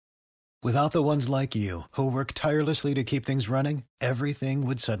Without the ones like you, who work tirelessly to keep things running, everything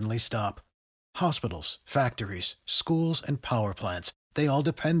would suddenly stop. Hospitals, factories, schools, and power plants, they all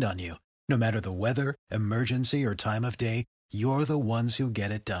depend on you. No matter the weather, emergency, or time of day, you're the ones who get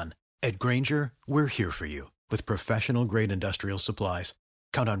it done. At Grainger, we're here for you with professional-grade industrial supplies.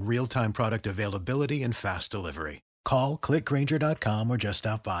 Count on real-time product availability and fast delivery. Call, click Grainger.com, or just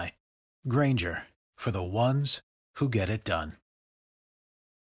stop by. Grainger, for the ones who get it done.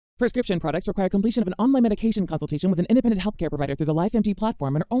 Prescription products require completion of an online medication consultation with an independent healthcare provider through the LifeMD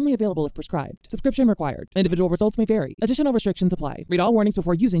platform and are only available if prescribed. Subscription required. Individual results may vary. Additional restrictions apply. Read all warnings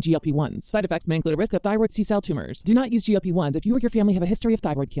before using GLP-1s. Side effects may include a risk of thyroid C-cell tumors. Do not use GLP-1s if you or your family have a history of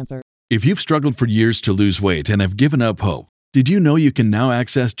thyroid cancer. If you've struggled for years to lose weight and have given up hope, did you know you can now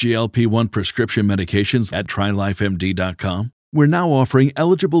access GLP-1 prescription medications at TryLifeMD.com? We're now offering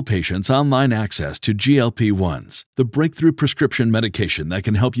eligible patients online access to GLP-1s, the breakthrough prescription medication that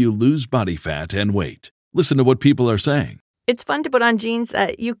can help you lose body fat and weight. Listen to what people are saying. It's fun to put on jeans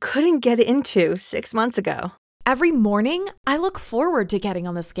that you couldn't get into 6 months ago. Every morning, I look forward to getting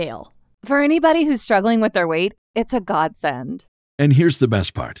on the scale. For anybody who's struggling with their weight, it's a godsend. And here's the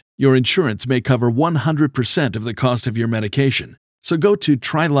best part. Your insurance may cover 100% of the cost of your medication. So go to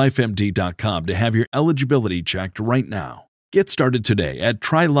TryLifeMD.com to have your eligibility checked right now. Get started today at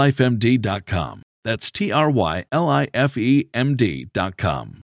TryLifeMD.com. That's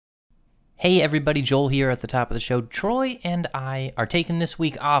TryLifeMD.com. Hey everybody, Joel here at the top of the show. Troy and I are taking this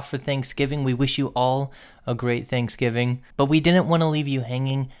week off for Thanksgiving. We wish you all a great Thanksgiving, but we didn't want to leave you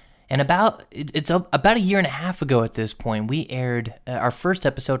hanging. And about a year and a half ago at this point, we aired our first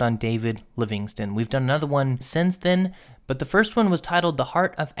episode on David Livingstone. We've done another one since then, but the first one was titled The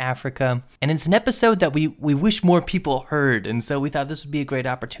Heart of Africa, and it's an episode that we wish more people heard, and so we thought this would be a great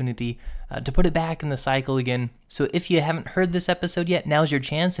opportunity to put it back in the cycle again. So if you haven't heard this episode yet, now's your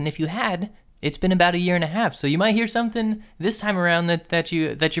chance, and if you had, it's been about a year and a half, so you might hear something this time around that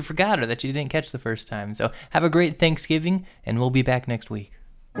you forgot or that you didn't catch the first time. So have a great Thanksgiving, and we'll be back next week.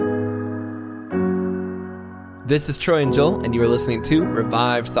 This is Troy and Joel, and you are listening to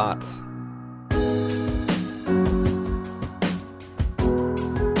Revived Thoughts.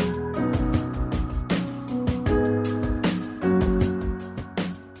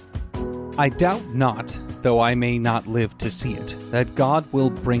 I doubt not, though I may not live to see it, that God will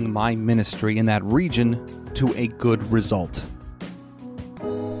bring my ministry in that region to a good result.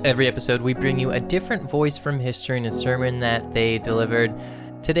 Every episode, we bring you a different voice from history and a sermon that they delivered.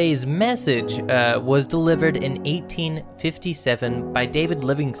 Today's message was delivered in 1857 by David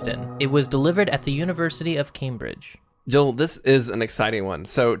Livingstone. It was delivered at the University of Cambridge. Joel, this is an exciting one.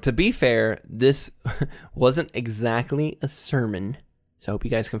 So to be fair, this wasn't exactly a sermon, so I hope you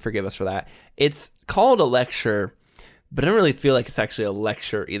guys can forgive us for that. It's called a lecture, but I don't really feel like it's actually a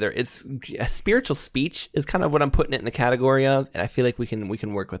lecture either. It's a spiritual speech is kind of what I'm putting it in the category of, and I feel like we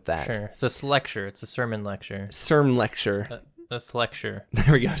can work with that. Sure, it's a lecture. It's a sermon lecture. Sermon lecture. This lecture.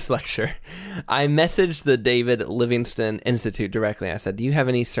 There we go, lecture. I messaged the David Livingstone Institute directly. I said, do you have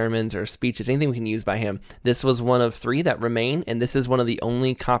any sermons or speeches, anything we can use by him? This was one of 3 that remain, and this is one of the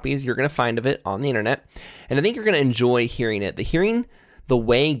only copies you're going to find of it on the internet. And I think you're going to enjoy hearing it. Hearing the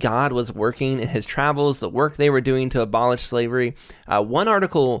way God was working in his travels, the work they were doing to abolish slavery. One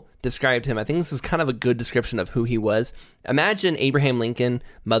article described him. I think this is kind of a good description of who he was. Imagine Abraham Lincoln,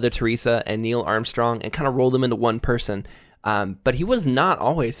 Mother Teresa, and Neil Armstrong, and kind of roll them into one person. But he was not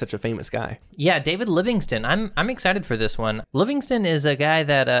always such a famous guy. Yeah, David Livingstone. I'm excited for this one. Livingstone is a guy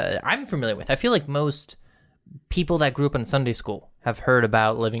that I'm familiar with. I feel like most people that grew up in Sunday school have heard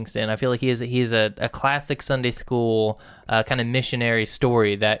about Livingstone. I feel like he's a classic Sunday school kind of missionary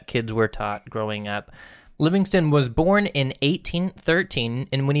story that kids were taught growing up. Livingstone was born in 1813,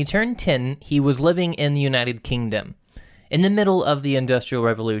 and when he turned 10, he was living in the United Kingdom in the middle of the Industrial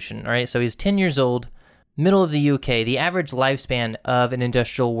Revolution. All right, so he's 10 years old. Middle of the UK, the average lifespan of an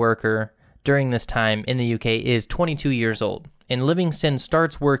industrial worker during this time in the UK is 22 years old. And Livingstone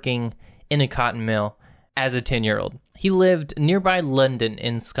starts working in a cotton mill as a 10-year-old. He lived nearby London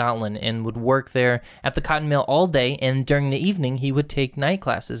in Scotland and would work there at the cotton mill all day, and during the evening he would take night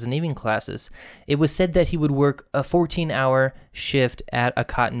classes and evening classes. It was said that he would work a 14-hour shift at a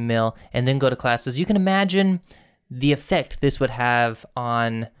cotton mill and then go to classes. You can imagine the effect this would have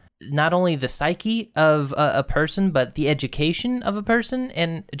on not only the psyche of a person, but the education of a person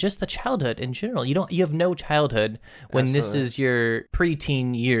and just the childhood in general. You have no childhood when Absolutely. This is your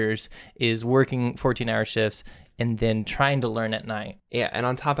preteen years, is working 14-hour shifts and then trying to learn at night. Yeah, and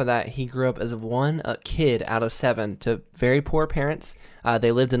on top of that, he grew up as one kid out of 7 to very poor parents.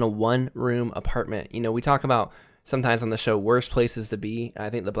 They lived in a 1-room apartment. You know, we talk about sometimes on the show worst places to be. I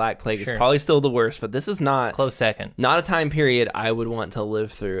think the Black Plague is probably still the worst, but this is not close second. Not a time period I would want to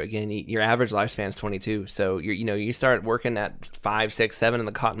live through. Again, your average lifespan is 22, so you start working at 5, 6, 7 in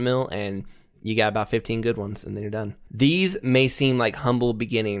the cotton mill, and you got about 15 good ones, and then you're done. These may seem like humble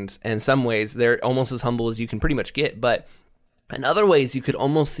beginnings, and in some ways they're almost as humble as you can pretty much get, but in other ways, you could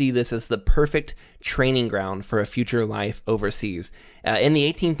almost see this as the perfect training ground for a future life overseas. In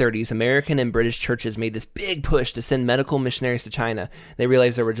the 1830s, American and British churches made this big push to send medical missionaries to China. They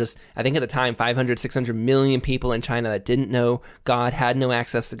realized there were just, I think at the time, 500, 600 million people in China that didn't know God, had no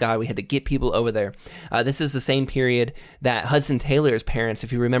access to God. We had to get people over there. This is the same period that Hudson Taylor's parents,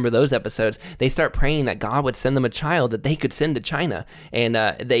 if you remember those episodes, they start praying that God would send them a child that they could send to China. And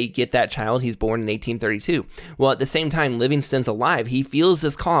they get that child. He's born in 1832. Well, at the same time, Livingstone's alive. He feels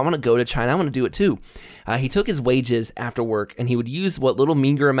this call. I want to go to China. I want to do it too. He took his wages after work, and he would use what little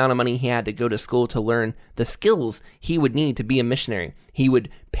meager amount of money he had to go to school to learn the skills he would need to be a missionary. He would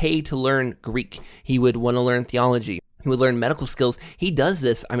pay to learn Greek. He would want to learn theology. He would learn medical skills. He does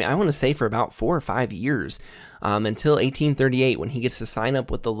this, I want to say for about 4 or 5 years, until 1838 when he gets to sign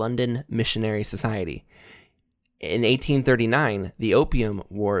up with the London Missionary Society. In 1839, the Opium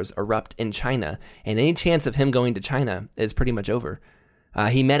Wars erupt in China, and any chance of him going to China is pretty much over.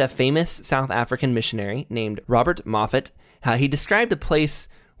 He met a famous South African missionary named Robert Moffat. He described a place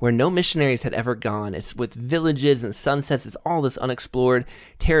where no missionaries had ever gone. It's with villages and sunsets. It's all this unexplored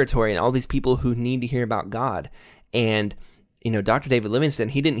territory and all these people who need to hear about God. And, Dr. David Livingstone,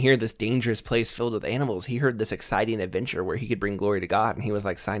 he didn't hear this dangerous place filled with animals. He heard this exciting adventure where he could bring glory to God. And he was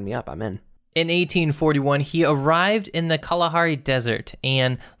like, sign me up. I'm in. In 1841, he arrived in the Kalahari Desert,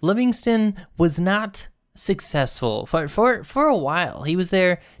 and Livingstone was not successful for a while. He was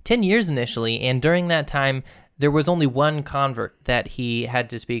there 10 years initially, and during that time, there was only one convert that he had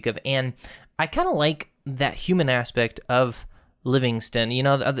to speak of. And I kind of like that human aspect of Livingstone.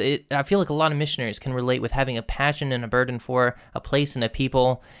 I feel like a lot of missionaries can relate with having a passion and a burden for a place and a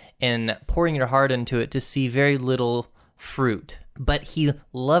people and pouring your heart into it to see very little fruit. But he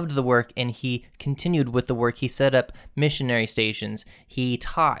loved the work, and he continued with the work. He set up missionary stations. He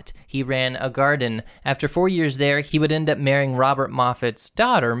taught. He ran a garden. After 4 years there, he would end up marrying Robert Moffat's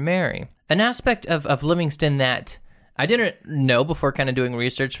daughter, Mary. An aspect of Livingstone that I didn't know before kind of doing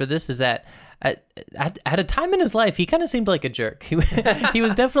research for this is that at a time in his life, he kind of seemed like a jerk. He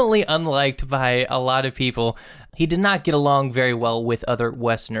was definitely unliked by a lot of people. He did not get along very well with other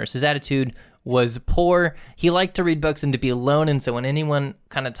Westerners. His attitude was poor. He liked to read books and to be alone, and so when anyone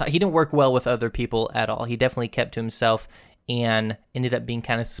kind of he didn't work well with other people at all. He definitely kept to himself and ended up being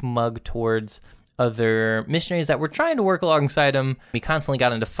kind of smug towards other missionaries that were trying to work alongside him. He constantly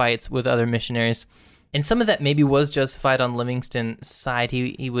got into fights with other missionaries, and some of that maybe was justified on Livingstone's side.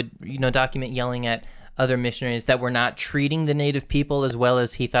 He would document yelling at other missionaries that were not treating the native people as well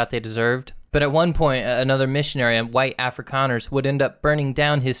as he thought they deserved. But at one point, another missionary, white Afrikaners, would end up burning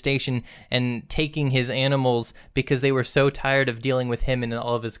down his station and taking his animals because they were so tired of dealing with him and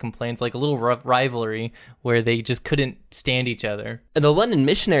all of his complaints, like a little rivalry where they just couldn't stand each other. And the London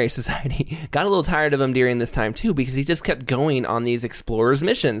Missionary Society got a little tired of him during this time too, because he just kept going on these explorers'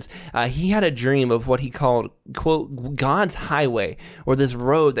 missions. He had a dream of what he called, quote, God's highway, or this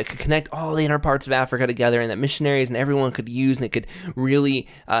road that could connect all the inner parts of Africa together and that missionaries and everyone could use, and it could really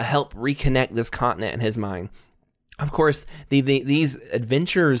help reconnect this continent in his mind. Of course, these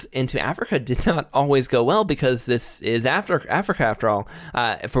adventures into Africa did not always go well, because this is Africa after all.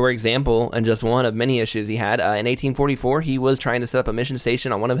 For example, and just one of many issues he had, in 1844, he was trying to set up a mission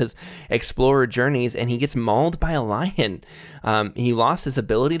station on one of his explorer journeys, and he gets mauled by a lion. He lost his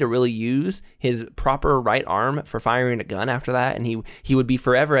ability to really use his proper right arm for firing a gun after that, and he would be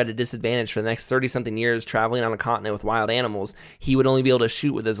forever at a disadvantage for the next 30-something years traveling on a continent with wild animals. He would only be able to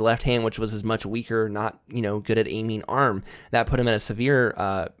shoot with his left hand, which was his much weaker, not good at aiming arm. That put him at a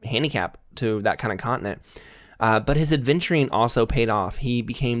severe handicap to that kind of continent. But his adventuring also paid off. He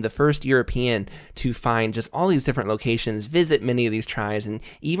became the first European to find just all these different locations, visit many of these tribes, and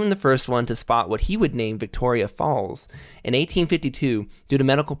even the first one to spot what he would name Victoria Falls. In 1852, due to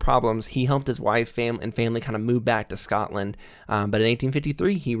medical problems, he helped his wife and family kind of move back to Scotland. But in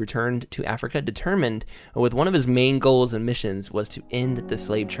 1853, he returned to Africa, determined with one of his main goals and missions was to end the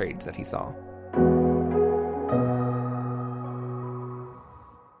slave trades that he saw.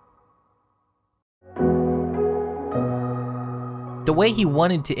 The way he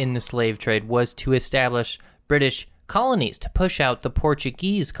wanted to end the slave trade was to establish British colonies, to push out the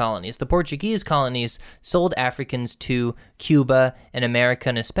Portuguese colonies. The Portuguese colonies sold Africans to Cuba and America,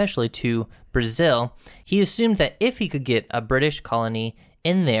 and especially to Brazil. He assumed that if he could get a British colony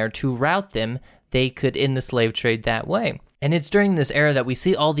in there to route them, they could end the slave trade that way. And it's during this era that we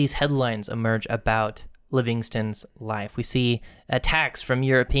see all these headlines emerge about Livingstone's life. We see attacks from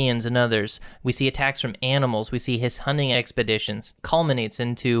Europeans and others. We see attacks from animals. We see his hunting expeditions culminates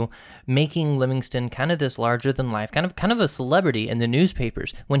into making Livingstone kind of this larger than life, kind of a celebrity in the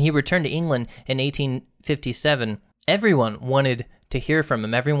newspapers. When he returned to England in 1857, everyone wanted to hear from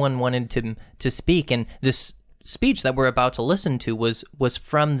him. Everyone wanted to speak, and this speech that we're about to listen to was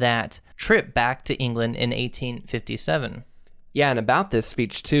from that trip back to England in 1857. Yeah, and about this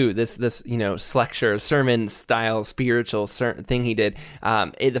speech too, this lecture, sermon style, spiritual thing he did.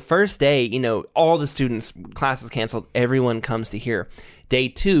 The first day, all the students, classes canceled, everyone comes to hear. Day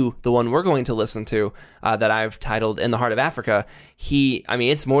 2, the one we're going to listen to, that I've titled "In the Heart of Africa,"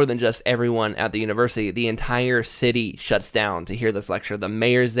 it's more than just everyone at the university. The entire city shuts down to hear this lecture. The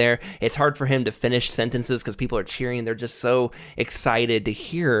mayor's there. It's hard for him to finish sentences because people are cheering. They're just so excited to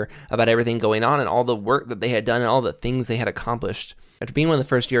hear about everything going on and all the work that they had done and all the things they had accomplished. After being one of the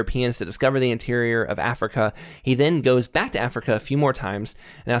first Europeans to discover the interior of Africa, he then goes back to Africa a few more times.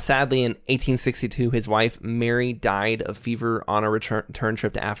 Now, sadly, in 1862, his wife, Mary, died of fever on a return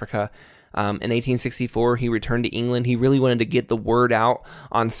trip to Africa. In 1864, he returned to England. He really wanted to get the word out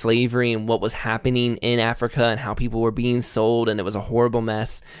on slavery and what was happening in Africa and how people were being sold, and it was a horrible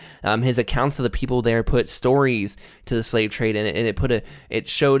mess. His accounts of the people there put stories to the slave trade, and it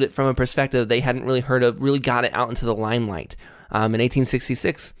showed it from a perspective they hadn't really heard of, really got it out into the limelight. In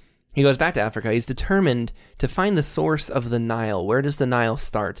 1866, he goes back to Africa. He's determined to find the source of the Nile. Where does the Nile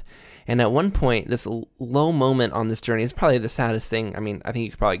start? And at one point, this low moment on this journey is probably the saddest thing. I think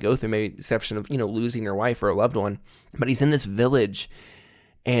you could probably go through, maybe exception of, losing your wife or a loved one. But he's in this village,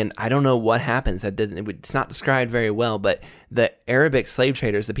 and I don't know what happens. It's not described very well, but the Arabic slave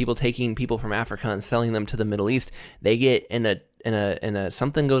traders, the people taking people from Africa and selling them to the Middle East, they get in a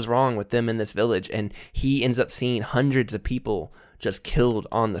something goes wrong with them in this village, and he ends up seeing hundreds of people just killed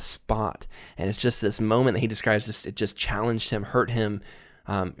on the spot. And it's just this moment that he describes, it just challenged him, hurt him.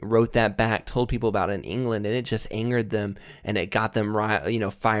 Wrote that back, told people about it in England, and it just angered them, and it got them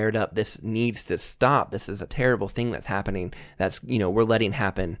fired up. This needs to stop. This is a terrible thing that's happening. That's we're letting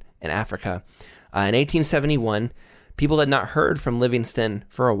happen in Africa. In 1871, people had not heard from Livingstone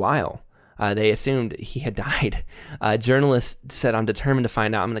for a while. They assumed he had died. Journalists said, "I'm determined to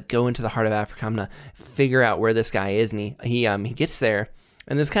find out. I'm going to go into the heart of Africa. I'm going to figure out where this guy is." And he gets there,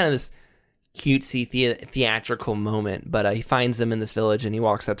 and there's kind of this cutesy theatrical moment, but he finds them in this village, and he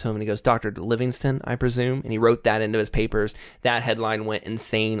walks up to him and he goes, "Dr. Livingstone, I presume?" And he wrote that into his papers. That headline went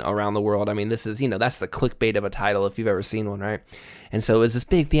insane around the world. This is, that's the clickbait of a title if you've ever seen one, right? And so it was this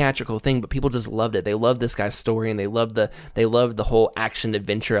big theatrical thing, but people just loved it. They loved this guy's story, and they loved the whole action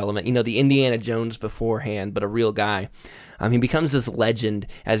adventure element. The Indiana Jones beforehand, but a real guy. He becomes this legend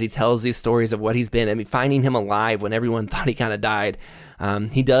as he tells these stories of what he's been. Finding him alive when everyone thought he kind of died.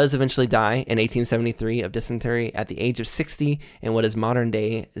 He does eventually die in 1873 of dysentery at the age of 60 in what is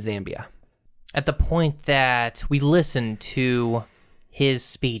modern-day Zambia. At the point that we listen to his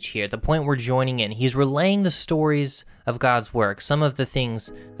speech here, the point we're joining in, he's relaying the stories of God's work. Some of the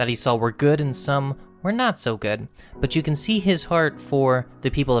things that he saw were good and some were not so good, but you can see his heart for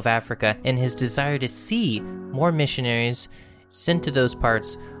the people of Africa and his desire to see more missionaries sent to those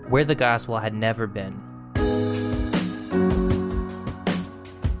parts where the gospel had never been.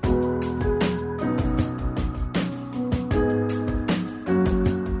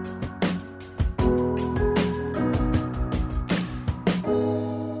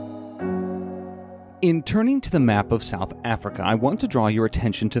 In turning to the map of South Africa, I want to draw your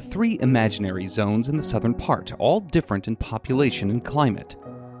attention to 3 imaginary zones in the southern part, all different in population and climate.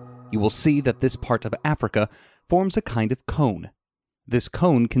 You will see that this part of Africa forms a kind of cone. This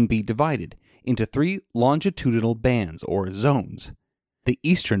cone can be divided into 3 longitudinal bands or zones. The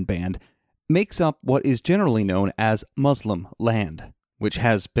eastern band makes up what is generally known as Muslim land, which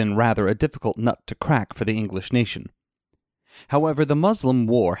has been rather a difficult nut to crack for the English nation. However, the Muslim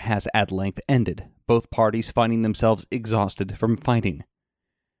war has at length ended, both parties finding themselves exhausted from fighting.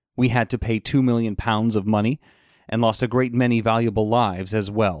 We had to pay £2 million of money and lost a great many valuable lives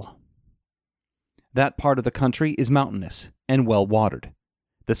as well. That part of the country is mountainous and well watered.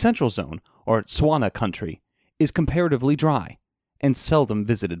 The central zone, or Tswana country, is comparatively dry and seldom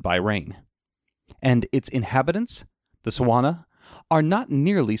visited by rain. And its inhabitants, the Tswana, are not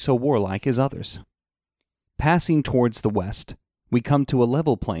nearly so warlike as others. Passing towards the west, we come to a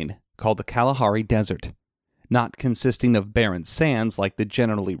level plain called the Kalahari Desert, not consisting of barren sands like the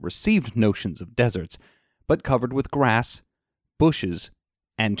generally received notions of deserts, but covered with grass, bushes,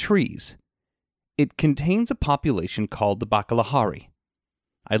 and trees. It contains a population called the Bakalahari.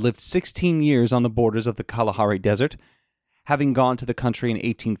 I lived 16 years on the borders of the Kalahari Desert. Having gone to the country in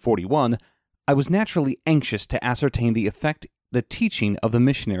 1841, I was naturally anxious to ascertain the effect the teaching of the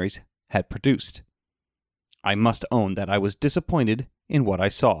missionaries had produced. I must own that I was disappointed in what I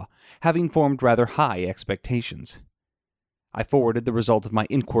saw, having formed rather high expectations. I forwarded the result of my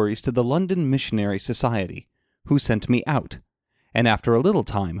inquiries to the London Missionary Society, who sent me out, and after a little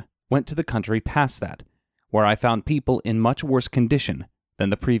time went to the country past that, where I found people in much worse condition than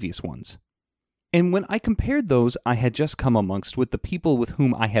the previous ones. And when I compared those I had just come amongst with the people with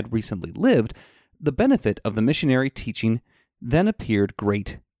whom I had recently lived, the benefit of the missionary teaching then appeared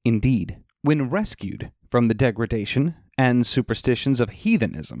great indeed. When rescued from the degradation and superstitions of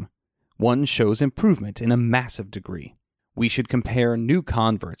heathenism, one shows improvement in a massive degree. We should compare new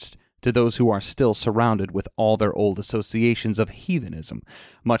converts to those who are still surrounded with all their old associations of heathenism,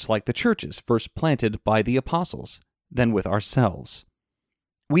 much like the churches first planted by the apostles, than with ourselves.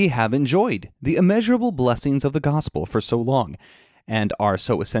 We have enjoyed the immeasurable blessings of the gospel for so long, and are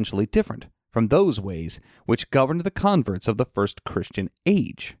so essentially different from those ways which governed the converts of the first Christian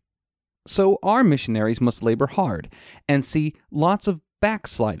age. So our missionaries must labor hard, and see lots of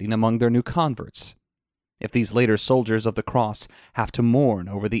backsliding among their new converts. If these later soldiers of the cross have to mourn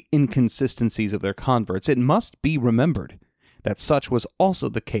over the inconsistencies of their converts, it must be remembered that such was also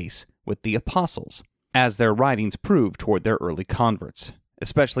the case with the apostles, as their writings prove toward their early converts,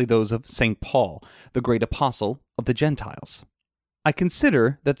 especially those of St. Paul, the great apostle of the Gentiles. I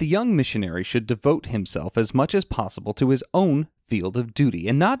consider that the young missionary should devote himself as much as possible to his own field of duty,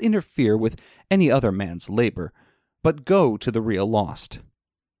 and not interfere with any other man's labor, but go to the real lost,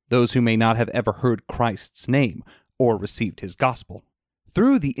 those who may not have ever heard Christ's name or received his gospel.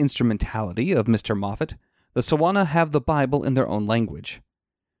 Through the instrumentality of Mr. Moffat, the Sawana have the Bible in their own language.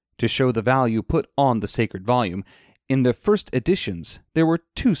 To show the value put on the sacred volume, in the first editions there were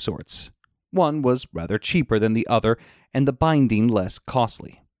two sorts. One was rather cheaper than the other, and the binding less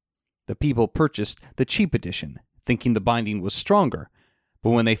costly. The people purchased the cheap edition, thinking the binding was stronger, but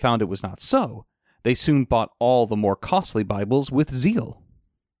when they found it was not so, they soon bought all the more costly Bibles with zeal.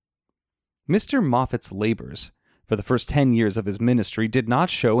 Mr. Moffat's labors for the first 10 years of his ministry did not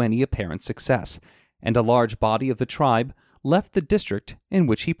show any apparent success, and a large body of the tribe left the district in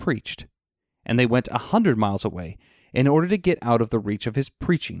which he preached, and they went 100 miles away in order to get out of the reach of his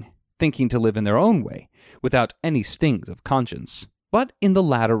preaching, thinking to live in their own way, without any stings of conscience. But in the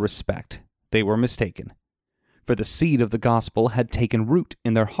latter respect, they were mistaken, for the seed of the gospel had taken root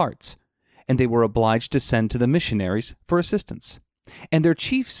in their hearts, and they were obliged to send to the missionaries for assistance, and their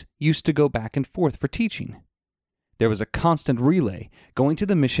chiefs used to go back and forth for teaching. There was a constant relay, going to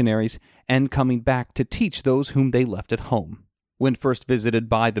the missionaries and coming back to teach those whom they left at home. When first visited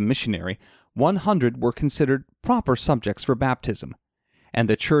by the missionary, 100 were considered proper subjects for baptism, and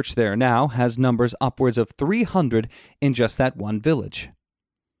the church there now has numbers upwards of 300 in just that one village.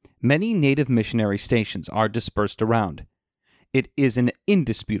 Many native missionary stations are dispersed around. It is an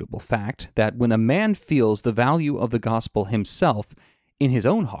indisputable fact that when a man feels the value of the gospel himself in his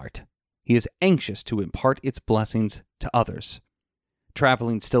own heart, he is anxious to impart its blessings to others.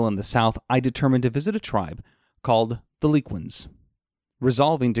 Traveling still in the south, I determined to visit a tribe called the Lequans,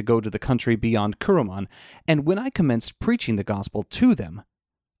 resolving to go to the country beyond Kuruman, and when I commenced preaching the gospel to them,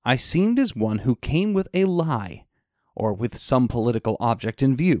 I seemed as one who came with a lie, or with some political object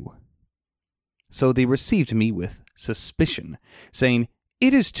in view. So they received me with suspicion, saying,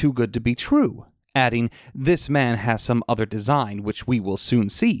 "It is too good to be true," adding, "This man has some other design which we will soon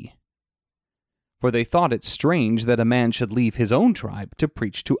see." For they thought it strange that a man should leave his own tribe to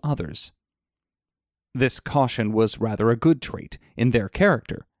preach to others. This caution was rather a good trait in their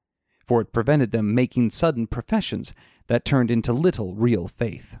character, for it prevented them making sudden professions that turned into little real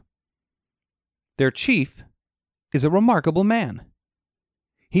faith. Their chief is a remarkable man.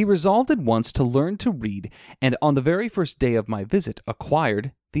 He resolved at once to learn to read, and on the very first day of my visit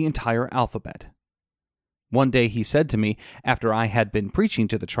acquired the entire alphabet. One day he said to me, after I had been preaching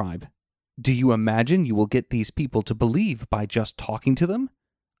to the tribe, "Do you imagine you will get these people to believe by just talking to them?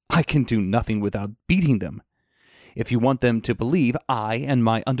 I can do nothing without beating them. If you want them to believe, I and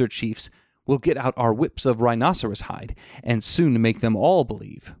my under-chiefs will get out our whips of rhinoceros hide and soon make them all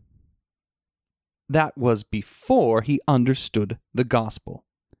believe." That was before he understood the gospel.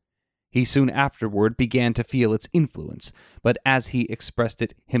 He soon afterward began to feel its influence, but as he expressed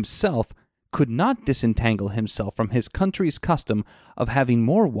it himself, could not disentangle himself from his country's custom of having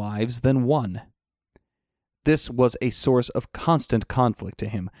more wives than one. This was a source of constant conflict to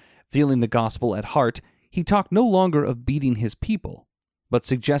him. Feeling the gospel at heart, he talked no longer of beating his people, but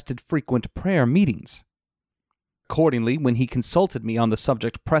suggested frequent prayer meetings. Accordingly, when he consulted me on the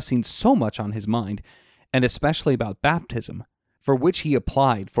subject pressing so much on his mind, and especially about baptism, for which he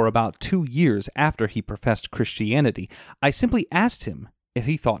applied for about 2 years after he professed Christianity, I simply asked him if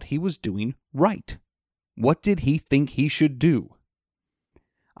he thought he was doing right. What did he think he should do?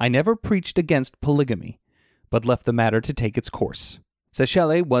 I never preached against polygamy, but left the matter to take its course.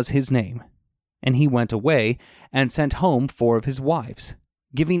 Sechele was his name, and he went away and sent home 4 of his wives,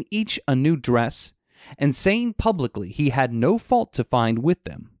 giving each a new dress, and saying publicly he had no fault to find with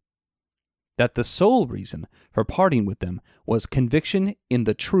them, that the sole reason for parting with them was conviction in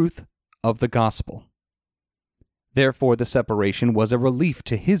the truth of the gospel. Therefore the separation was a relief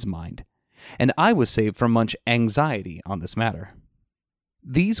to his mind, and I was saved from much anxiety on this matter.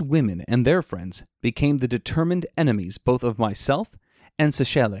 These women and their friends became the determined enemies both of myself and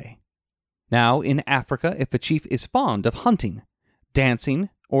Sechele. Now, in Africa, if a chief is fond of hunting, dancing,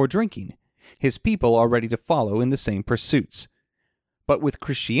 or drinking, his people are ready to follow in the same pursuits. But with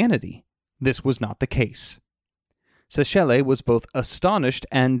Christianity, this was not the case. Sechele was both astonished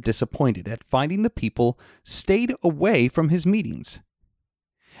and disappointed at finding the people stayed away from his meetings,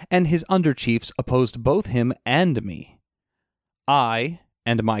 and his under-chiefs opposed both him and me. I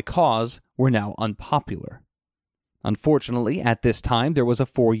and my cause were now unpopular. Unfortunately, at this time there was a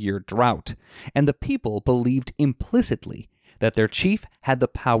 4-year drought, and the people believed implicitly that their chief had the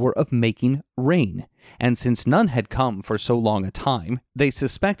power of making rain, and since none had come for so long a time, they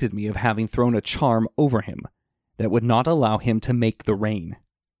suspected me of having thrown a charm over him that would not allow him to make the rain.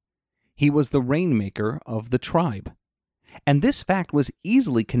 He was the rainmaker of the tribe, and this fact was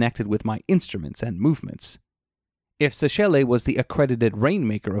easily connected with my instruments and movements. If Sechele was the accredited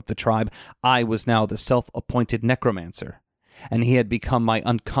rainmaker of the tribe, I was now the self-appointed necromancer, and he had become my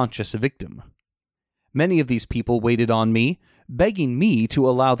unconscious victim. Many of these people waited on me, begging me to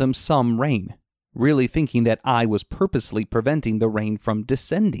allow them some rain, really thinking that I was purposely preventing the rain from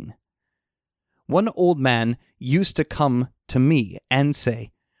descending. One old man used to come to me and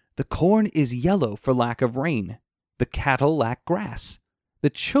say, "The corn is yellow for lack of rain. The cattle lack grass. The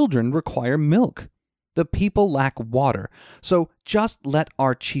children require milk. The people lack water. So just let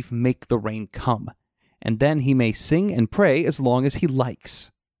our chief make the rain come, and then he may sing and pray as long as he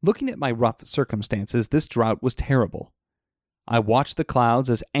likes." Looking at my rough circumstances, this drought was terrible. I watched the clouds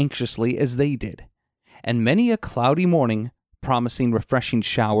as anxiously as they did, and many a cloudy morning, promising refreshing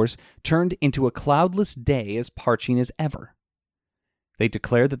showers, turned into a cloudless day as parching as ever. They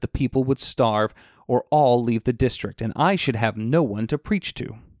declared that the people would starve or all leave the district, and I should have no one to preach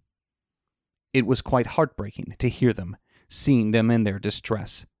to. It was quite heartbreaking to hear them, seeing them in their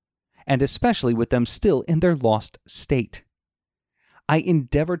distress, and especially with them still in their lost state. I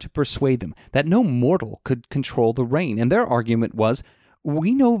endeavored to persuade them that no mortal could control the rain, and their argument was,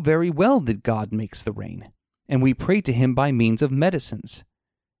 "We know very well that God makes the rain, and we pray to him by means of medicines.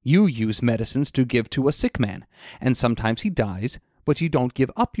 You use medicines to give to a sick man, and sometimes he dies, but you don't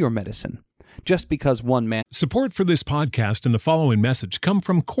give up your medicine. Just because one man..." Support for this podcast and the following message come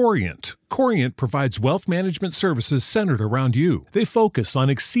from Corient. Corient provides wealth management services centered around you. They focus on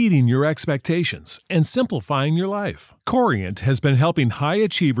exceeding your expectations and simplifying your life. Corient has been helping high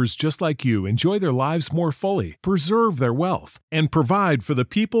achievers just like you enjoy their lives more fully, preserve their wealth, and provide for the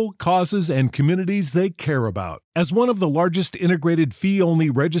people, causes, and communities they care about. As one of the largest integrated fee-only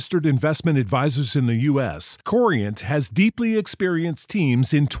registered investment advisors in the U.S., Corient has deeply experienced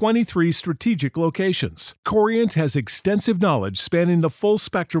teams in 23 strategic locations. Corient has extensive knowledge spanning the full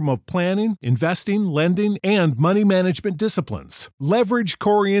spectrum of planning, investing, lending, and money management disciplines. Leverage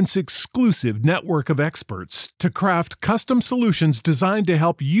Corient's exclusive network of experts to craft custom solutions designed to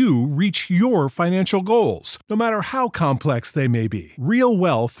help you reach your financial goals, no matter how complex they may be. Real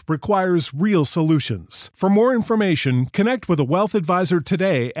wealth requires real solutions. For more information, connect with a wealth advisor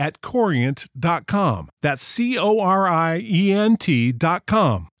today at Corient.com. That's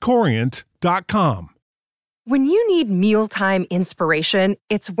Corient.com. Corient.com. When you need mealtime inspiration,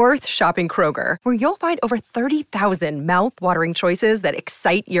 it's worth shopping Kroger, where you'll find over 30,000 mouth-watering choices that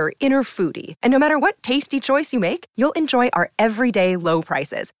excite your inner foodie. And no matter what tasty choice you make, you'll enjoy our everyday low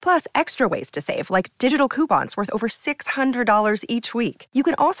prices, plus extra ways to save, like digital coupons worth over $600 each week. You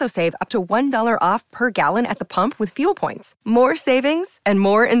can also save up to $1 off per gallon at the pump with fuel points. More savings and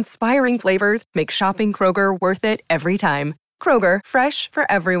more inspiring flavors make shopping Kroger worth it every time. Kroger, fresh for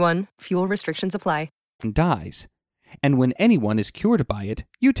everyone. Fuel restrictions apply. Dies, and when anyone is cured by it,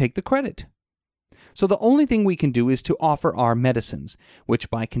 you take the credit. So the only thing we can do is to offer our medicines,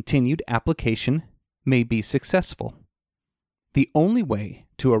 which by continued application may be successful. The only way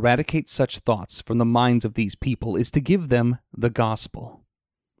to eradicate such thoughts from the minds of these people is to give them the gospel.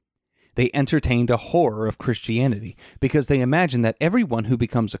 They entertained a horror of Christianity because they imagined that everyone who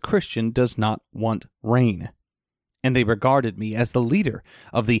becomes a Christian does not want rain. And they regarded me as the leader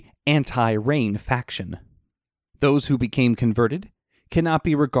of the anti-rain faction. Those who became converted cannot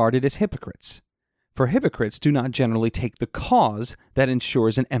be regarded as hypocrites, for hypocrites do not generally take the cause that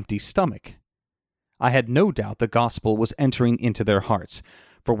ensures an empty stomach. I had no doubt the gospel was entering into their hearts,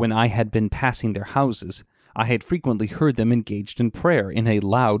 for when I had been passing their houses, I had frequently heard them engaged in prayer in a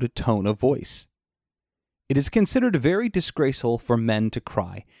loud tone of voice. It is considered very disgraceful for men to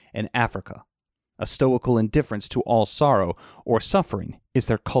cry in Africa. A stoical indifference to all sorrow or suffering is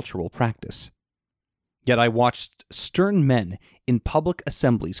their cultural practice. Yet I watched stern men in public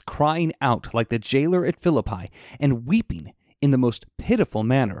assemblies crying out like the jailer at Philippi and weeping in the most pitiful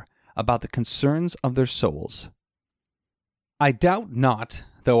manner about the concerns of their souls. I doubt not,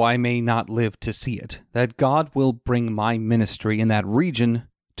 though I may not live to see it, that God will bring my ministry in that region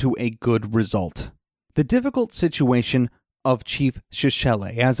to a good result. The difficult situation of Chief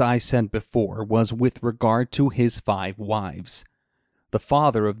Shishele, as I said before, was with regard to his 5 wives. The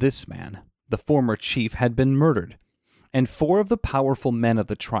father of this man, the former chief, had been murdered, and 4 of the powerful men of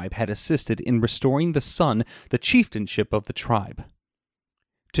the tribe had assisted in restoring the son the chieftainship of the tribe.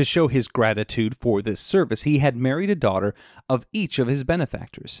 To show his gratitude for this service, he had married a daughter of each of his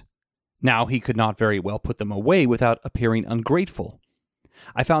benefactors. Now he could not very well put them away without appearing ungrateful.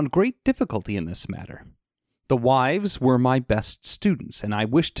 I found great difficulty in this matter. The wives were my best students, and I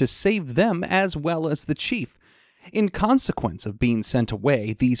wished to save them as well as the chief. In consequence of being sent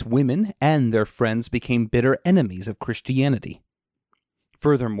away, these women and their friends became bitter enemies of Christianity.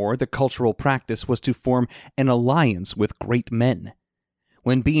 Furthermore, the cultural practice was to form an alliance with great men.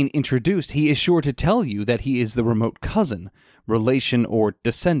 When being introduced, he is sure to tell you that he is the remote cousin, relation, or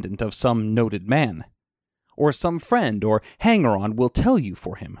descendant of some noted man, or some friend or hanger-on will tell you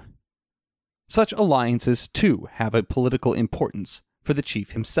for him. Such alliances, too, have a political importance for the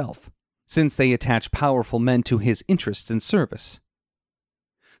chief himself, since they attach powerful men to his interests and service.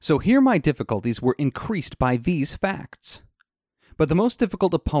 So here my difficulties were increased by these facts. But the most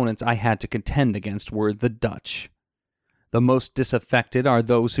difficult opponents I had to contend against were the Dutch. The most disaffected are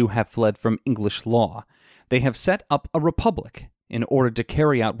those who have fled from English law. They have set up a republic in order to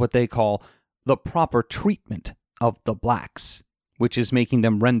carry out what they call the proper treatment of the blacks, which is making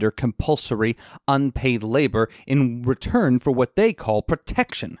them render compulsory, unpaid labor in return for what they call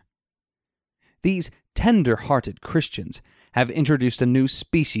protection. These tender-hearted Christians have introduced a new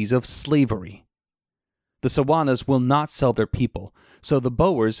species of slavery. The Sawanas will not sell their people, so the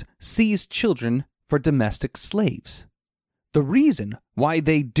Boers seize children for domestic slaves. The reason why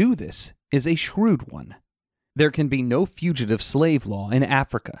they do this is a shrewd one. There can be no fugitive slave law in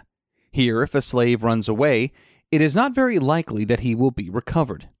Africa. Here, if a slave runs away, it is not very likely that he will be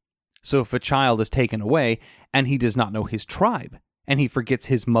recovered. So if a child is taken away, and he does not know his tribe, and he forgets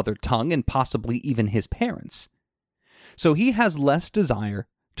his mother tongue and possibly even his parents, so he has less desire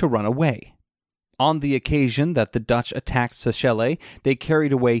to run away. On the occasion that the Dutch attacked Seychelles, they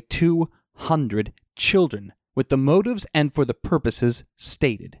carried away 200 children, with the motives and for the purposes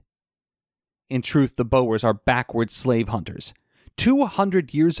stated. In truth, the Boers are backward slave hunters.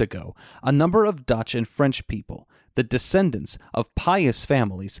 200 years ago, a number of Dutch and French people, the descendants of pious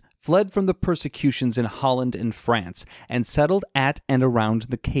families, fled from the persecutions in Holland and France and settled at and around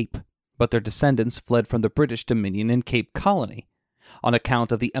the Cape. But their descendants fled from the British Dominion in Cape Colony on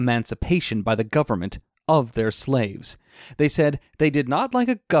account of the emancipation by the government of their slaves. They said they did not like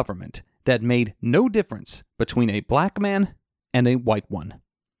a government that made no difference between a black man and a white one.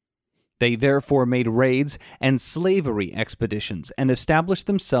 They therefore made raids and slavery expeditions and established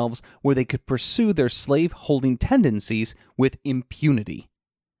themselves where they could pursue their slave-holding tendencies with impunity.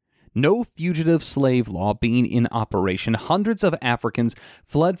 No fugitive slave law being in operation, hundreds of Africans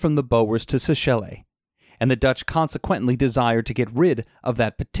fled from the Boers to Seychelles, and the Dutch consequently desired to get rid of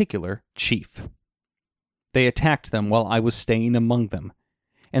that particular chief. They attacked them while I was staying among them,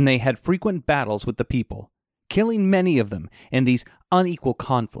 and they had frequent battles with the people, killing many of them in these unequal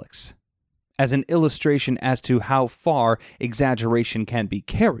conflicts. As an illustration as to how far exaggeration can be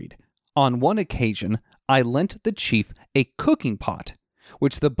carried, on one occasion I lent the chief a cooking pot,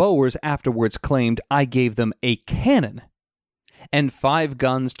 which the Boers afterwards claimed I gave them a cannon, and 5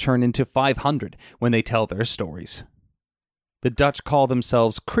 guns turn into 500 when they tell their stories. The Dutch call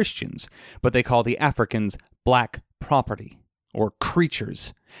themselves Christians, but they call the Africans black property, or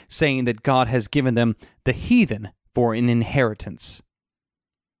creatures, saying that God has given them the heathen for an inheritance.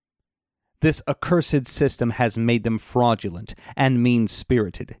 This accursed system has made them fraudulent and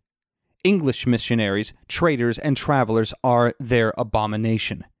mean-spirited. English missionaries, traders, and travelers are their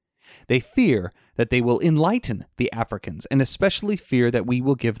abomination. They fear that they will enlighten the Africans, and especially fear that we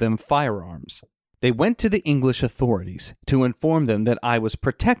will give them firearms. They went to the English authorities to inform them that I was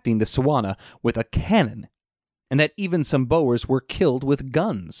protecting the Sawana with a cannon, and that even some Boers were killed with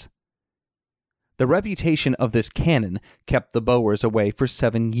guns. The reputation of this cannon kept the Boers away for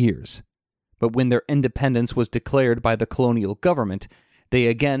 7 years, but when their independence was declared by the colonial government, they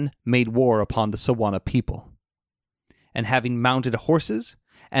again made war upon the Sawana people. And having mounted horses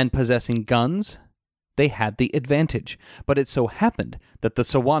and possessing guns, they had the advantage, but it so happened that the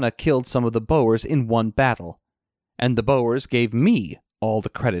Sawana killed some of the Boers in one battle, and the Boers gave me all the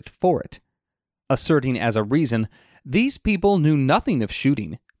credit for it, asserting as a reason, these people knew nothing of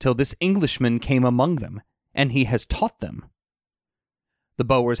shooting till this Englishman came among them, and he has taught them. The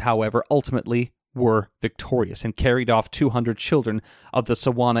Boers, however, ultimately were victorious and carried off 200 children of the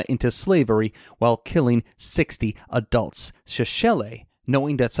Sawana into slavery while killing 60 adults. Shishele,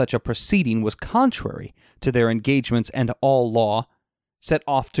 knowing that such a proceeding was contrary to their engagements and all law, set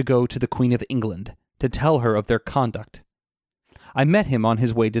off to go to the Queen of England to tell her of their conduct. I met him on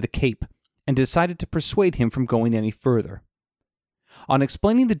his way to the Cape and decided to persuade him from going any further. On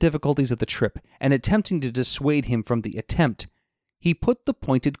explaining the difficulties of the trip and attempting to dissuade him from the attempt, he put the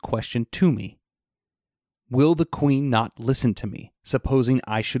pointed question to me. Will the Queen not listen to me, supposing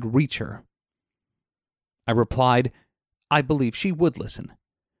I should reach her? I replied, I believe she would listen,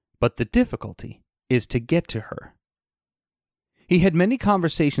 but the difficulty is to get to her. He had many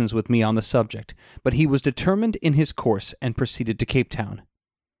conversations with me on the subject, but he was determined in his course and proceeded to Cape Town.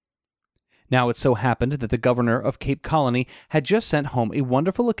 Now it so happened that the governor of Cape Colony had just sent home a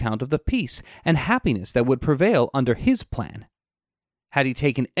wonderful account of the peace and happiness that would prevail under his plan. Had he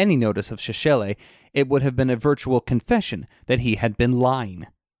taken any notice of Shishele, it would have been a virtual confession that he had been lying.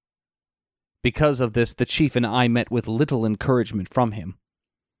 Because of this, the chief and I met with little encouragement from him.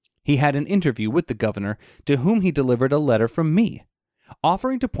 He had an interview with the governor, to whom he delivered a letter from me,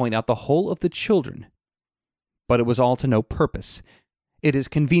 offering to point out the whole of the children. But it was all to no purpose. It is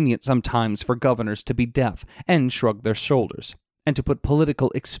convenient sometimes for governors to be deaf and shrug their shoulders, and to put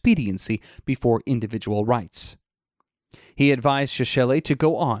political expediency before individual rights. He advised Shishele to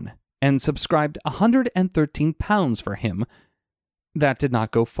go on, and subscribed £113 for him. That did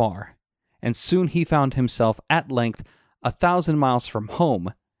not go far, and soon he found himself at length 1,000 miles from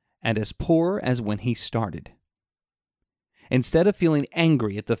home, and as poor as when he started. Instead of feeling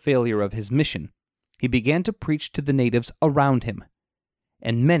angry at the failure of his mission, he began to preach to the natives around him,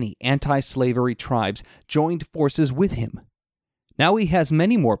 and many anti-slavery tribes joined forces with him. Now he has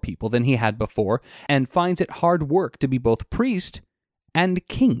many more people than he had before, and finds it hard work to be both priest and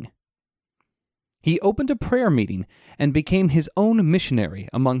king. He opened a prayer meeting and became his own missionary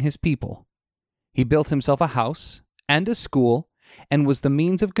among his people. He built himself a house and a school, and was the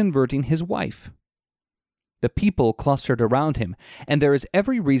means of converting his wife. The people clustered around him, and there is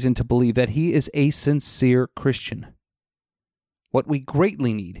every reason to believe that he is a sincere Christian. What we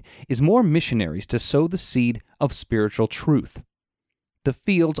greatly need is more missionaries to sow the seed of spiritual truth. The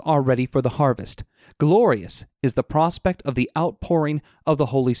fields are ready for the harvest. Glorious is the prospect of the outpouring of the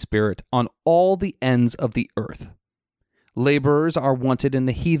Holy Spirit on all the ends of the earth. Laborers are wanted in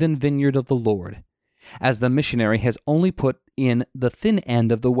the heathen vineyard of the Lord, as the missionary has only put in the thin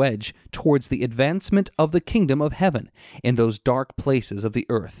end of the wedge towards the advancement of the kingdom of heaven in those dark places of the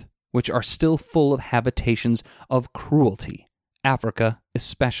earth, which are still full of habitations of cruelty, Africa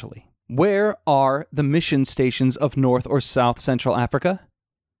especially. Where are the mission stations of North or South Central Africa?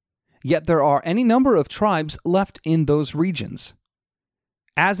 Yet there are any number of tribes left in those regions.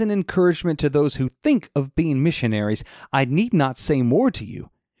 As an encouragement to those who think of being missionaries, I need not say more to you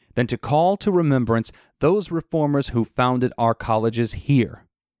than to call to remembrance those reformers who founded our colleges here.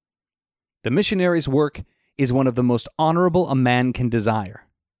 The missionary's work is one of the most honorable a man can desire.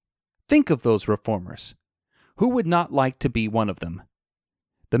 Think of those reformers. Who would not like to be one of them?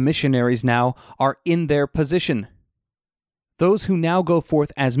 The missionaries now are in their position. Those who now go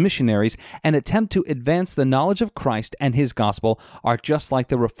forth as missionaries and attempt to advance the knowledge of Christ and his gospel are just like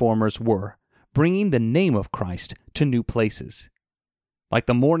the reformers were, bringing the name of Christ to new places. Like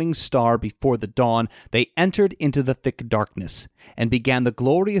the morning star before the dawn, they entered into the thick darkness and began the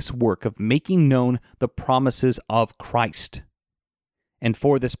glorious work of making known the promises of Christ. And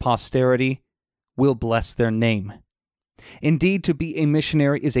for this posterity, we'll bless their name. Indeed, to be a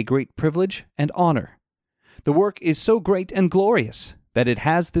missionary is a great privilege and honor. The work is so great and glorious that it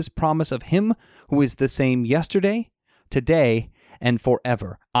has this promise of him who is the same yesterday, today, and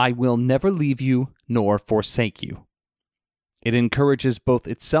forever. I will never leave you nor forsake you. It encourages both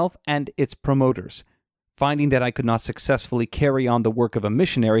itself and its promoters, Finding that I could not successfully carry on the work of a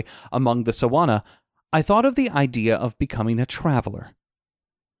missionary among the Sawana, I thought of the idea of becoming a traveler.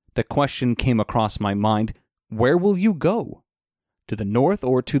 The question came across my mind, where will you go? To the north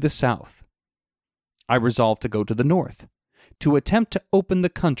or to the south? I resolved to go to the north, to attempt to open the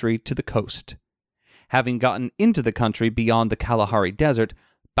country to the coast. Having gotten into the country beyond the Kalahari Desert,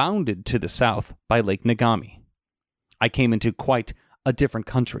 bounded to the south by Lake Nagami. I came into quite a different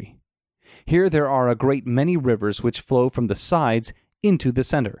country. Here there are a great many rivers which flow from the sides into the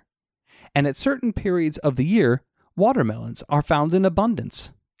center, and at certain periods of the year, watermelons are found in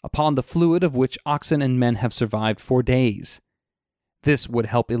abundance, upon the fluid of which oxen and men have survived for days. This would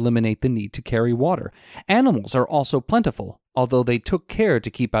help eliminate the need to carry water. Animals are also plentiful, although they took care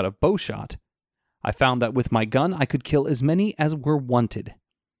to keep out of bowshot. I found that with my gun I could kill as many as were wanted.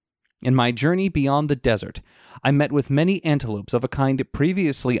 In my journey beyond the desert, I met with many antelopes of a kind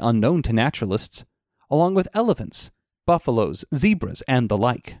previously unknown to naturalists, along with elephants, buffaloes, zebras, and the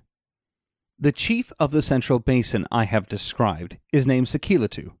like. The chief of the central basin I have described is named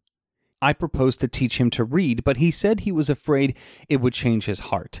Sekilitu. I proposed to teach him to read, but he said he was afraid it would change his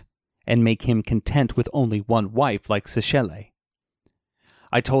heart and make him content with only one wife like Seychelle.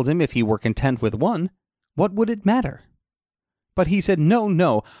 I told him if he were content with one, what would it matter? But he said,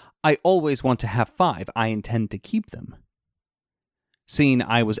 No, I always want to have 5. I intend to keep them. Seeing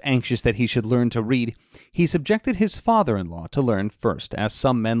I was anxious that he should learn to read, he subjected his father-in-law to learn first, as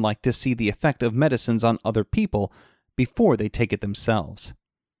some men like to see the effect of medicines on other people before they take it themselves.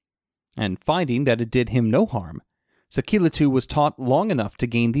 And finding that it did him no harm, Sekilitu was taught long enough to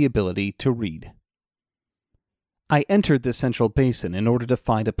gain the ability to read. I entered the central basin in order to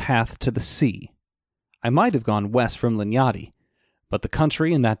find a path to the sea. I might have gone west from Linyati, but the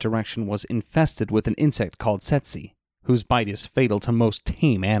country in that direction was infested with an insect called tsetse, whose bite is fatal to most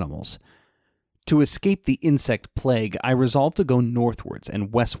tame animals. To escape the insect plague, I resolved to go northwards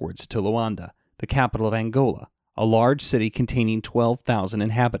and westwards to Luanda, the capital of Angola, a large city containing 12,000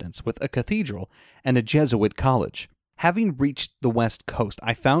 inhabitants, with a cathedral and a Jesuit college. Having reached the west coast,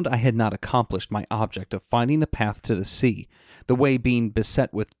 I found I had not accomplished my object of finding a path to the sea, the way being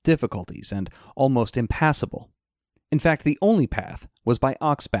beset with difficulties and almost impassable. In fact, the only path was by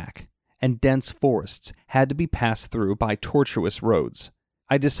oxback, and dense forests had to be passed through by tortuous roads.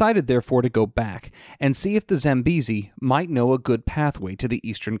 I decided therefore to go back and see if the Zambezi might know a good pathway to the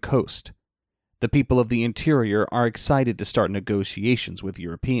eastern coast. The people of the interior are excited to start negotiations with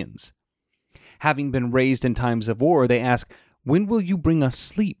Europeans. Having been raised in times of war, they ask, "When will you bring us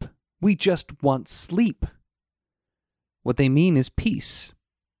sleep? We just want sleep." What they mean is peace.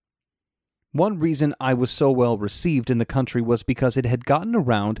 One reason I was so well received in the country was because it had gotten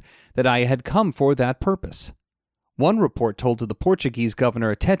around that I had come for that purpose. One report told to the Portuguese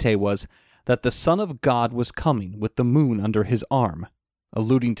governor Atete was that the Son of God was coming with the moon under his arm,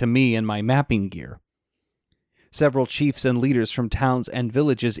 alluding to me and my mapping gear. Several chiefs and leaders from towns and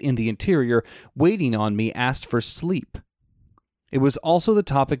villages in the interior waiting on me asked for sleep. It was also the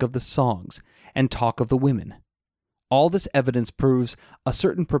topic of the songs and talk of the women. All this evidence proves a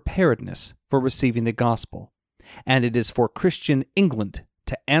certain preparedness for receiving the gospel, and it is for Christian England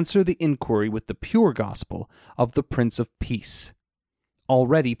to answer the inquiry with the pure gospel of the Prince of Peace.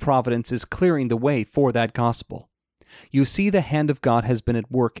 Already Providence is clearing the way for that gospel. You see, the hand of God has been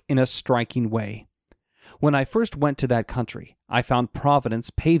at work in a striking way. When I first went to that country, I found Providence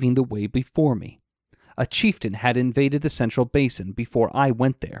paving the way before me. A chieftain had invaded the central basin before I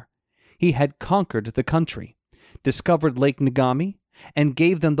went there. He had conquered the country, discovered Lake Nagami, and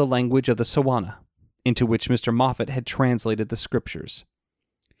gave them the language of the Sawana, into which Mr. Moffat had translated the scriptures.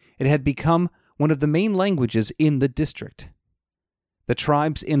 It had become one of the main languages in the district. The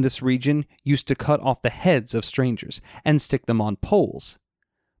tribes in this region used to cut off the heads of strangers and stick them on poles,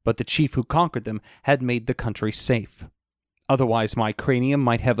 but the chief who conquered them had made the country safe. Otherwise my cranium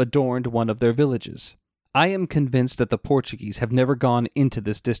might have adorned one of their villages. I am convinced that the Portuguese have never gone into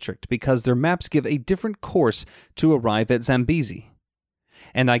this district because their maps give a different course to arrive at Zambezi.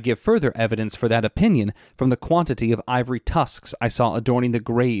 And I give further evidence for that opinion from the quantity of ivory tusks I saw adorning the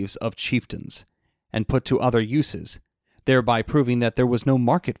graves of chieftains, and put to other uses, thereby proving that there was no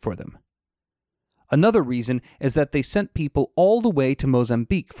market for them. Another reason is that they sent people all the way to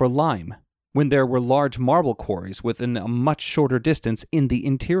Mozambique for lime, when there were large marble quarries within a much shorter distance in the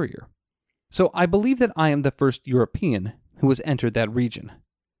interior. So I believe that I am the first European who has entered that region.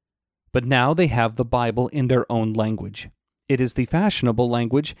 But now they have the Bible in their own language. It is the fashionable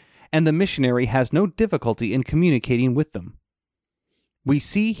language, and the missionary has no difficulty in communicating with them. We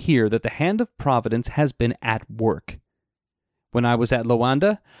see here that the hand of Providence has been at work. When I was at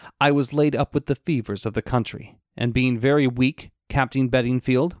Loanda, I was laid up with the fevers of the country, and being very weak, Captain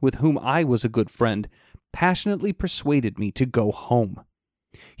Bedingfield, with whom I was a good friend, passionately persuaded me to go home.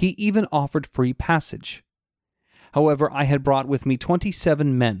 He even offered free passage. However, I had brought with me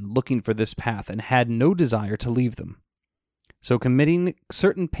 27 men looking for this path and had no desire to leave them. So committing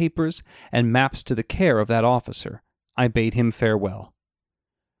certain papers and maps to the care of that officer, I bade him farewell.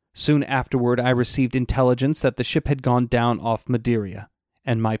 Soon afterward I received intelligence that the ship had gone down off Madeira,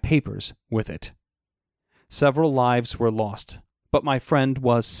 and my papers with it. Several lives were lost, but my friend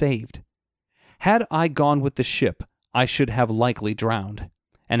was saved. Had I gone with the ship, I should have likely drowned,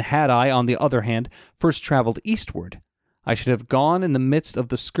 and had I, on the other hand, first traveled eastward, I should have gone in the midst of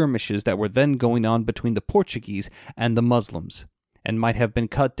the skirmishes that were then going on between the Portuguese and the Muslims, and might have been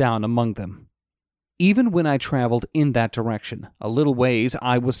cut down among them. Even when I traveled in that direction, a little ways,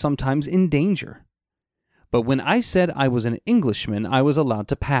 I was sometimes in danger. But when I said I was an Englishman, I was allowed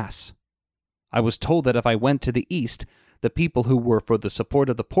to pass. I was told that if I went to the east, the people who were for the support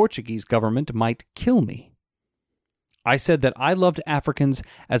of the Portuguese government might kill me. I said that I loved Africans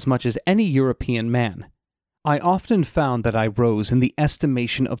as much as any European man. I often found that I rose in the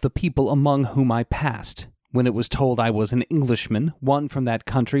estimation of the people among whom I passed, when it was told I was an Englishman, one from that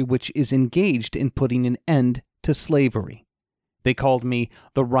country which is engaged in putting an end to slavery. They called me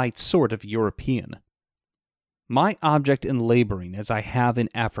the right sort of European. My object in laboring as I have in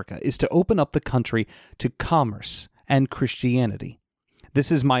Africa is to open up the country to commerce and Christianity.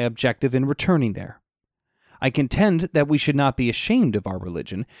 This is my objective in returning there. I contend that we should not be ashamed of our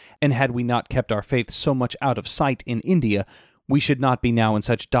religion, and had we not kept our faith so much out of sight in India, we should not be now in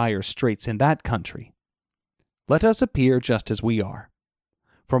such dire straits in that country. Let us appear just as we are.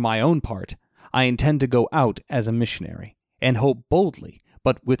 For my own part, I intend to go out as a missionary, and hope boldly,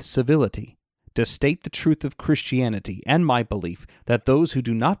 but with civility, to state the truth of Christianity and my belief that those who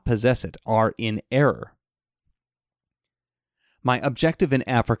do not possess it are in error. My objective in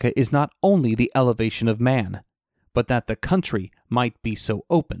Africa is not only the elevation of man, but that the country might be so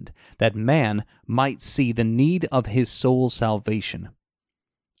opened that man might see the need of his soul's salvation.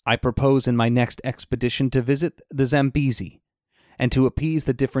 I propose in my next expedition to visit the Zambezi, and to appease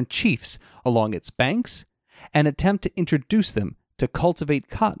the different chiefs along its banks, and attempt to introduce them to cultivate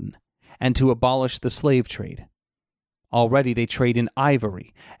cotton, and to abolish the slave trade. Already they trade in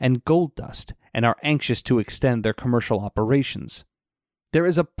ivory and gold dust, and are anxious to extend their commercial operations. There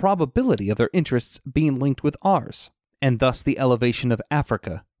is a probability of their interests being linked with ours, and thus the elevation of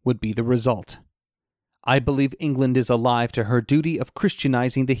Africa would be the result. I believe England is alive to her duty of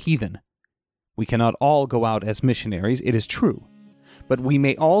Christianizing the heathen. We cannot all go out as missionaries, it is true, but we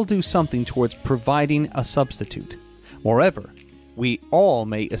may all do something towards providing a substitute. Moreover, we all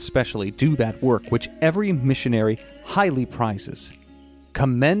may especially do that work which every missionary highly prizes.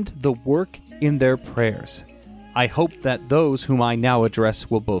 Commend the work in their prayers. I hope that those whom I now address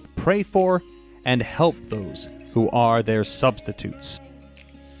will both pray for and help those who are their substitutes.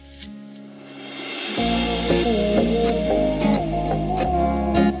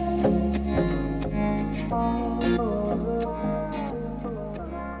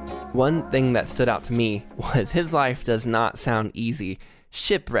 One thing that stood out to me was his life does not sound easy.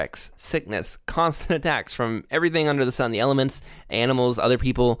 Shipwrecks, sickness, constant attacks from everything under the sun, the elements, animals, other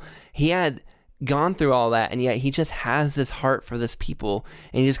people. He had gone through all that, and yet he just has this heart for this people,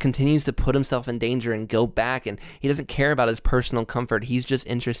 and he just continues to put himself in danger and go back, and he doesn't care about his personal comfort. He's just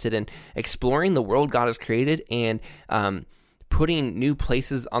interested in exploring the world God has created and putting new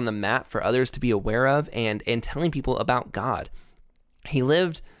places on the map for others to be aware of, and telling people about God. He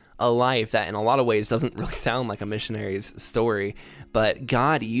lived a life that in a lot of ways doesn't really sound like a missionary's story, but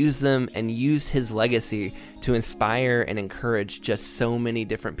God used them and used his legacy to inspire and encourage just so many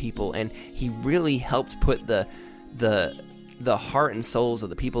different people, and he really helped put the heart and souls of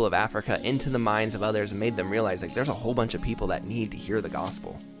the people of Africa into the minds of others and made them realize like there's a whole bunch of people that need to hear the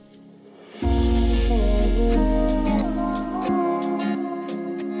gospel.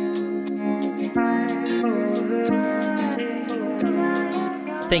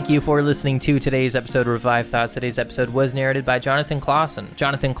 Thank you for listening to today's episode of Revive Thoughts. Today's episode was narrated by Jonathan Clausen.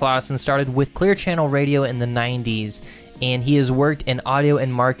 Jonathan Clausen started with Clear Channel Radio in the 90s, and he has worked in audio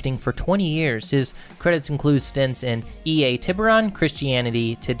and marketing for 20 years. His credits include stints in E.A. Tiburon,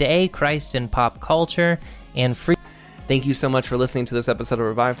 Christianity Today, Christ and Pop Culture, and Free. Thank you so much for listening to this episode of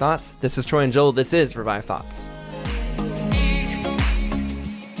Revive Thoughts. This is Troy and Joel. This is Revive Thoughts.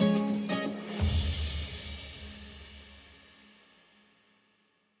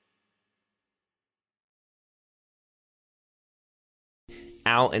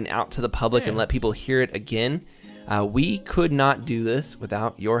 Out to the public and let people hear it again. We could not do this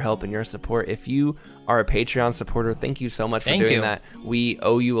without your help and your support. If you are a Patreon supporter, thank you so much for doing that. We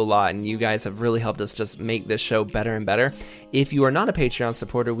owe you a lot, and you guys have really helped us just make this show better and better. If you are not a Patreon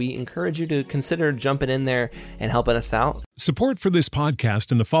supporter, we encourage you to consider jumping in there and helping us out. Support for this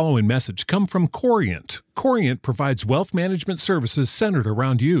podcast and the following message come from Corient. Corient provides wealth management services centered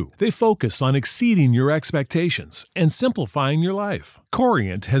around you. They focus on exceeding your expectations and simplifying your life.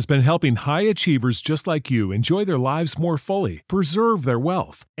 Corient has been helping high achievers just like you enjoy their lives more fully, preserve their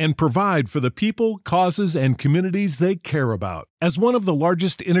wealth, and provide for the people, causes, and communities they care about. As one of the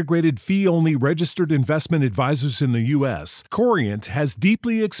largest integrated fee-only registered investment advisors in the U.S., Corient has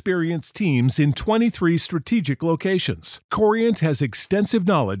deeply experienced teams in 23 strategic locations. Corient has extensive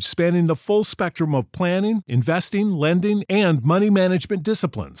knowledge spanning the full spectrum of planning, investing, lending, and money management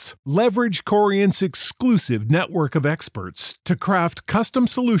disciplines. Leverage Corient's exclusive network of experts to craft custom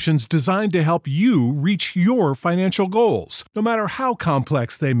solutions designed to help you reach your financial goals, no matter how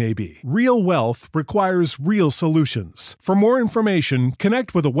complex they may be. Real wealth requires real solutions. For more information,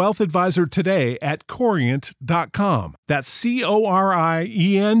 connect with a wealth advisor today at Corient.com. That's Corient.com.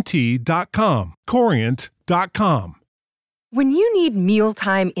 Corient.com. When you need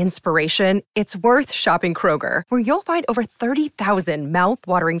mealtime inspiration, it's worth shopping Kroger, where you'll find over 30,000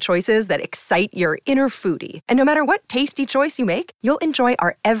 mouth-watering choices that excite your inner foodie. And no matter what tasty choice you make, you'll enjoy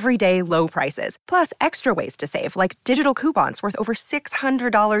our everyday low prices, plus extra ways to save, like digital coupons worth over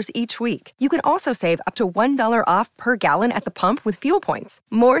 $600 each week. You can also save up to $1 off per gallon at the pump with fuel points.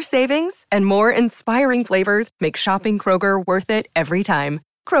 More savings and more inspiring flavors make shopping Kroger worth it every time.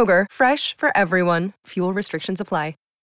 Kroger, fresh for everyone. Fuel restrictions apply.